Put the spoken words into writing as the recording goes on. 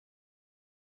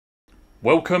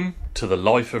Welcome to the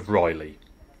life of Riley.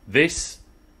 This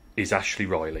is Ashley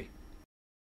Riley.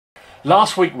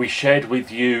 Last week we shared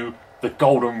with you the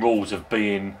golden rules of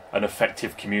being an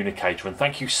effective communicator, and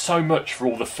thank you so much for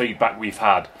all the feedback we've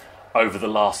had over the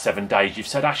last 7 days. You've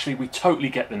said, Ashley, we totally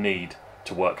get the need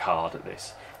to work hard at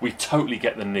this. We totally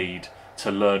get the need to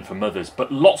learn from others,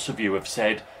 but lots of you have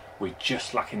said we're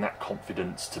just lacking that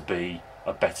confidence to be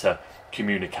a better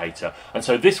communicator. And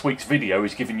so this week's video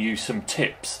is giving you some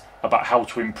tips about how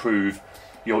to improve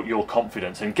your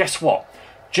confidence. And guess what?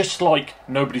 Just like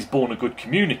nobody's born a good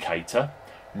communicator,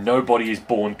 nobody is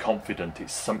born confident.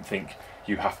 It's something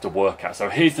you have to work at. So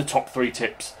here's the top 3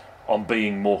 tips on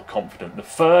being more confident. The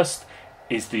first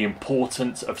is the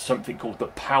importance of something called the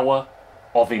power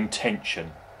of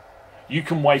intention. You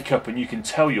can wake up and you can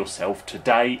tell yourself,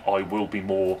 today I will be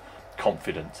more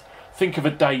confident. Think of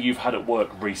a day you've had at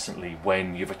work recently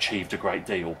when you've achieved a great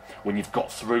deal, when you've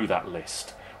got through that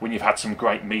list, when you've had some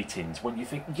great meetings, when you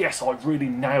think, yes, I've really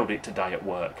nailed it today at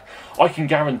work. I can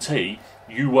guarantee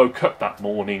you woke up that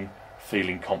morning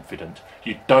feeling confident.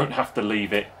 You don't have to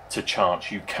leave it to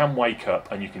chance. You can wake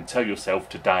up and you can tell yourself,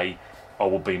 today I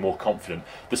will be more confident.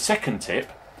 The second tip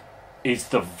is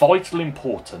the vital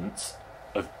importance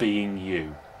of being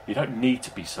you. You don't need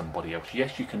to be somebody else.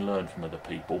 Yes, you can learn from other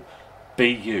people. Be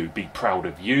you. Be proud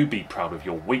of you. Be proud of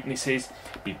your weaknesses.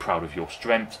 Be proud of your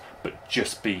strengths. But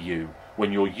just be you.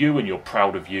 When you're you and you're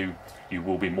proud of you, you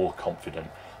will be more confident.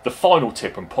 The final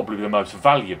tip, and probably the most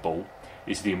valuable,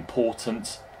 is the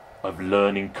importance of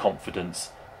learning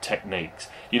confidence techniques.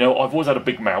 You know, I've always had a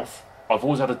big mouth. I've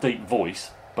always had a deep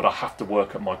voice, but I have to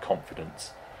work at my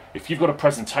confidence. If you've got a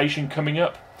presentation coming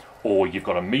up, or you've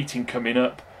got a meeting coming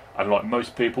up, and like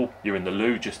most people, you're in the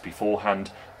loo just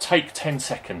beforehand, take 10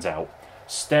 seconds out.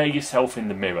 Stare yourself in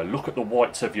the mirror. Look at the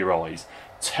whites of your eyes.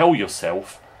 Tell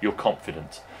yourself you're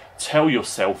confident. Tell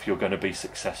yourself you're going to be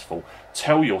successful.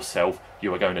 Tell yourself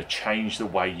you are going to change the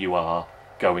way you are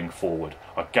going forward.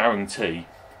 I guarantee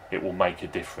it will make a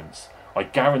difference. I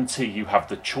guarantee you have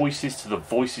the choices to the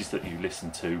voices that you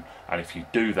listen to, and if you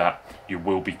do that, you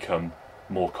will become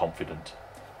more confident.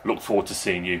 Look forward to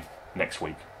seeing you next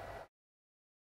week.